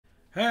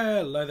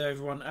Hello there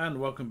everyone, and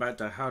welcome back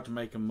to how to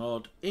make a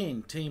mod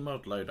in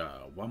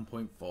TMODLOADER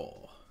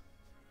 1.4.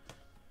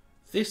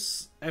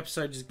 This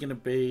episode is going to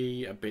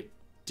be a bit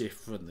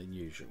different than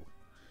usual.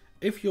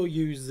 If you're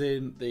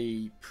using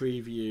the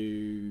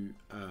preview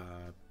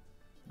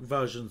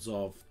versions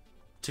of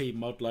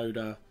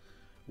TMODLOADER,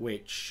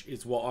 which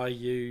is what I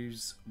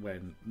use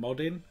when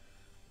modding,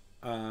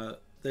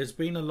 there's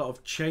been a lot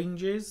of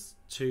changes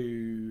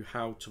to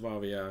how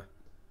Terraria,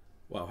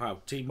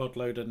 how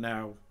TMODLOADER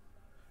now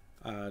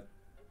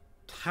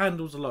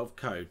handles a lot of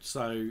code.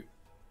 So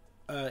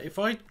if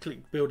I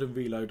click build and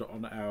reload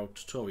on our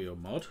tutorial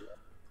mod,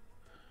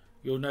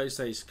 you'll notice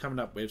that it's coming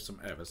up with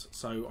some errors.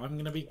 So I'm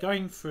going to be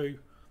going through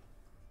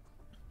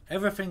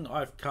everything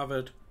I've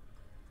covered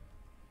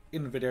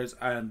in the videos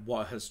and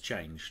what has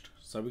changed.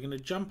 So we're going to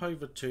jump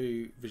over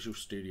to Visual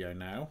Studio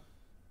now,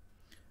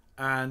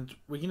 and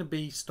we're going to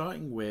be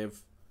starting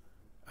with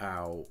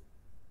our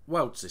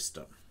world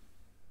system.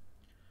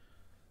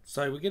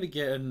 So we're going to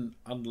get an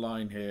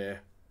underline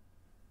here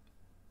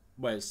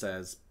where it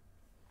says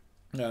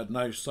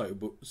no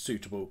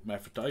suitable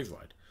method to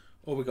override.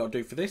 All we've got to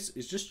do for this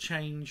is just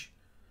change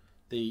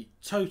the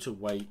total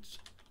weight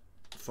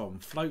from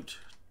float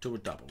to a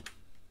double.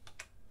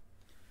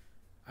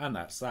 And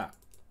that's that.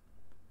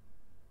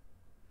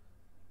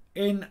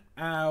 In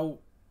our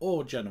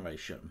ore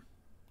generation,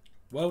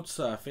 world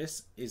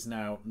surface is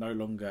now no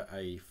longer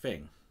a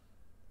thing.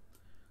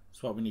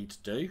 So what we need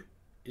to do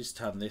is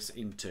turn this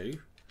into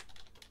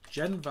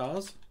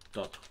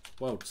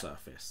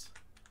genvars.worldSurface.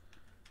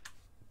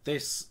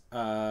 This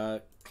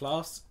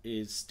class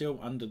is still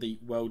under the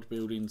world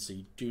building, so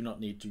you do not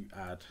need to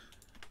add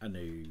a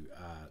new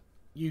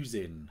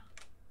using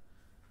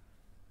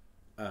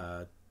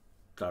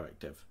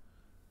directive.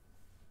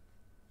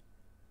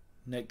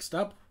 Next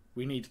up,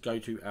 we need to go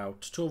to our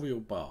tutorial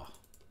bar.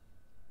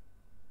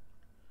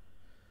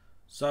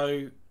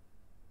 So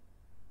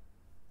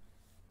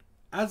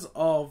as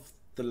of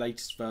the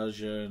latest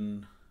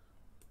version,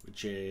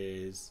 which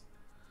is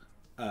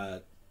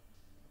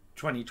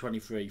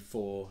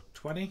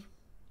 2023.4.20,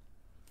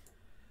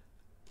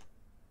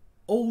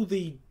 all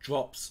the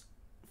drops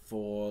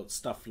for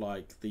stuff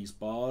like these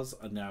bars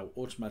are now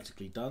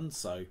automatically done,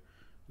 so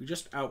we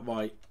just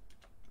outright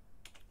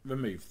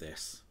remove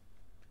this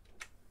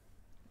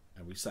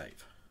and we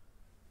save.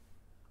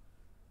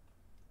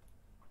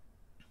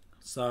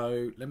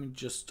 So let me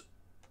just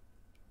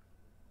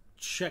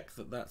check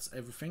that that's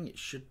everything. It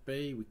should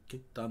be. We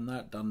could done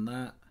that.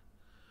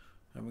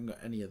 Haven't got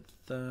any of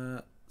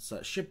that, so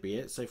that should be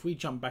it. So if we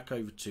jump back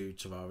over to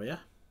Terraria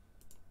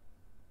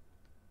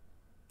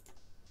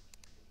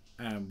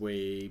and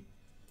we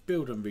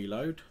build and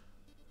reload,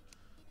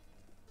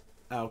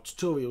 our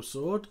tutorial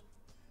sword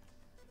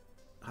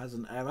has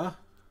an error.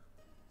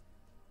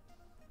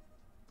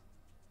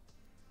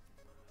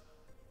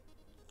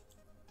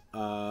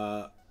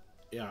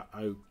 Yeah,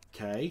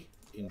 okay,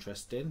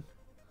 interesting.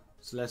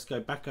 So let's go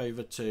back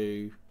over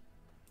to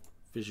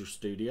Visual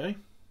Studio,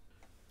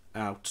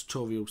 our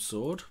tutorial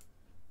sword.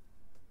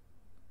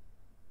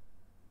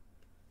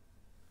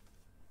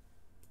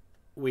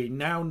 We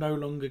now no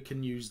longer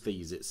can use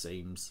these, it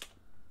seems.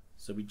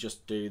 So we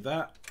just do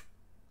that,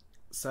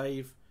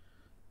 save.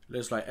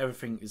 Looks like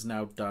everything is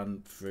now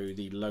done through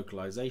the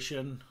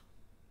localization.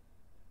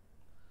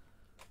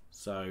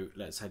 So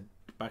let's head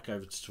back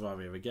over to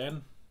Terraria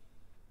again.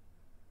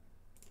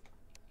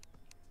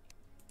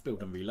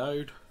 Build and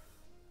reload.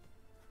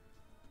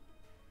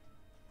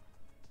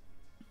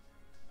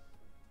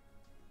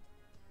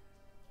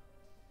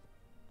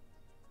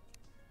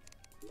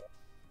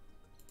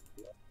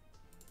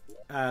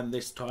 And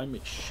this time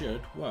it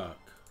should work.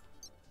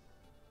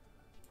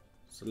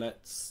 So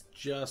let's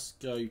just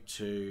go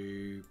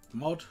to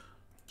mod,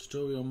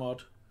 tutorial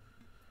mod.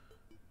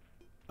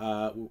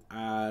 We'll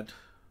add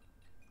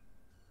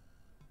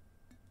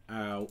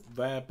our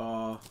rare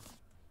bar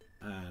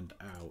and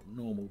our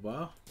normal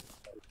bar.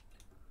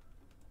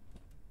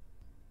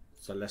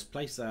 So let's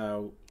place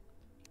our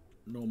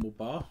normal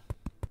bar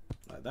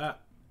like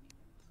that.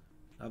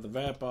 Now the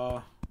rare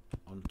bar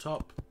on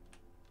top.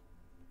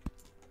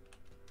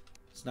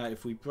 So now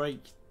if we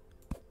break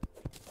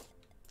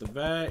the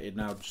var, it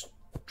now just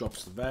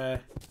drops the var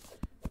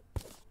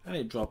and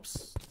it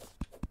drops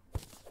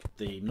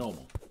the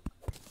normal.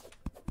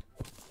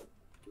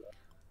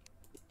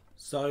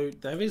 So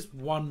there is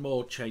one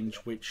more change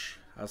which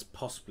has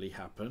possibly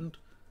happened.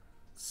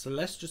 So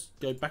let's just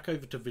go back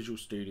over to Visual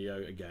Studio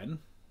again.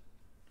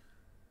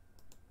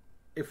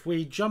 If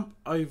we jump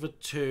over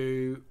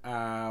to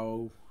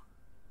our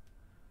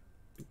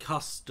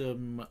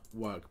custom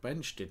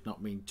workbench, did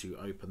not mean to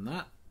open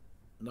that.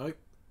 Nope,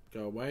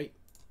 go away.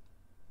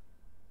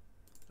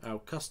 Our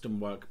custom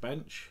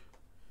workbench.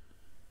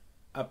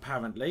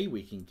 Apparently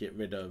we can get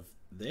rid of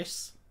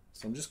this.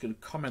 So I'm just going to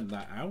comment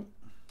that out.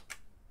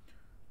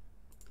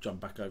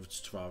 Jump back over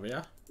to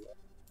Terraria.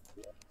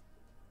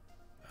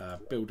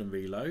 Build and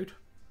reload.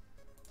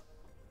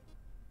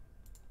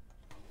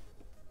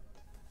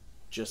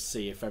 Just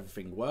see if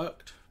everything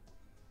worked.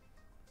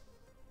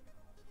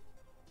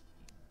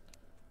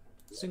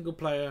 single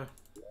player.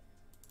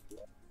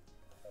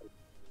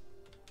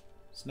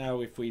 So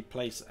now if we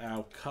place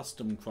our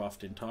custom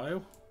crafting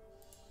tile,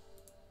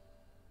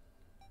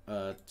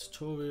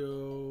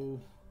 tutorial,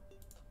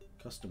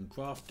 custom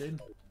crafting,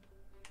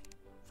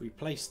 if we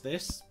place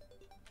this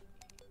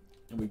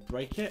and we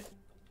break it,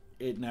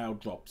 it now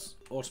drops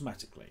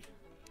automatically.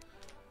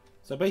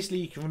 So basically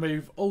you can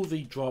remove all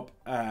the drop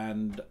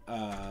and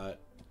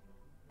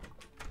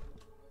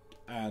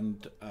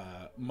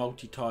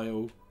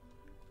multi-tile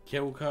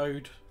kill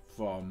code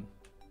from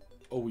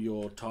all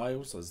your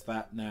tiles, as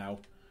that now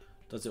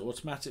does it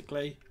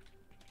automatically.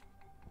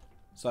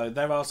 So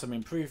there are some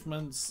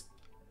improvements,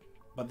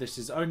 but this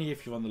is only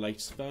if you're on the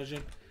latest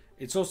version.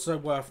 It's also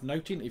worth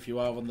noting, if you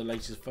are on the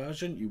latest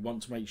version, you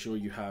want to make sure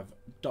you have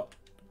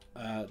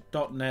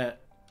 .NET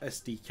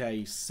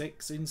SDK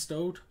 6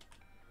 installed.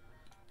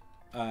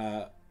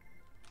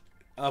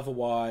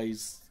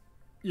 Otherwise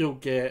you'll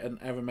get an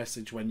error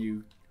message when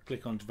you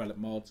click on develop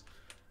mods.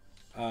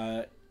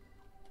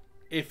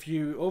 If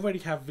you already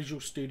have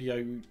Visual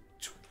Studio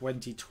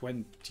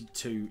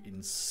 2022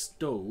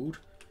 installed,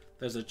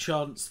 there's a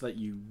chance that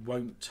you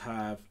won't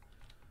have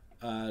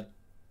 .NET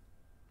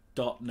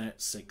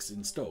 6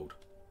 installed.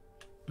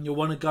 You'll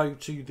want to go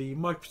to the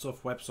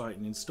Microsoft website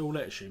and install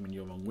it, assuming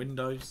you're on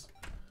Windows.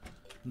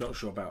 Not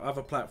sure about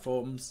other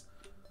platforms.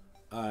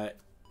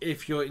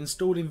 If you're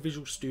installing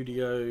Visual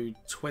Studio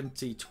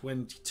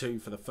 2022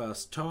 for the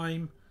first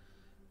time,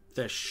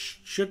 there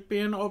should be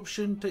an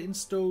option to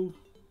install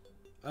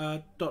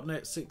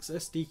 .NET 6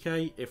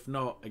 SDK. If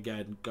not,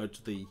 again, go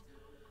to the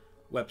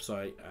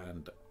website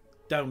and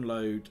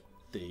download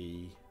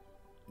the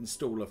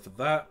installer for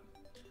that.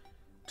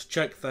 To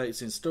check that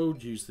it's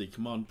installed, use the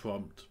command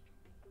prompt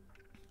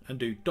and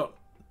do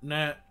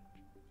 .NET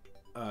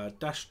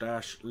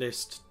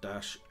 --list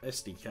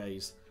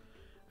SDKs,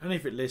 and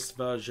if it lists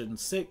version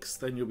 6,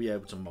 then you'll be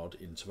able to mod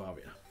in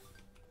Terraria.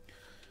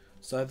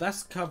 So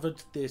that's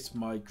covered this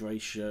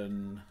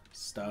migration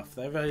stuff.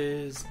 There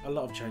is a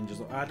lot of changes.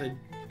 I'll add a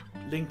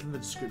link in the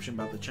description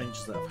about the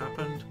changes that have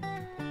happened.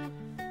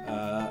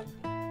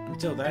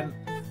 Until then,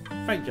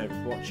 thank you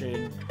for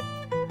watching,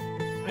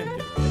 and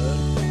goodbye.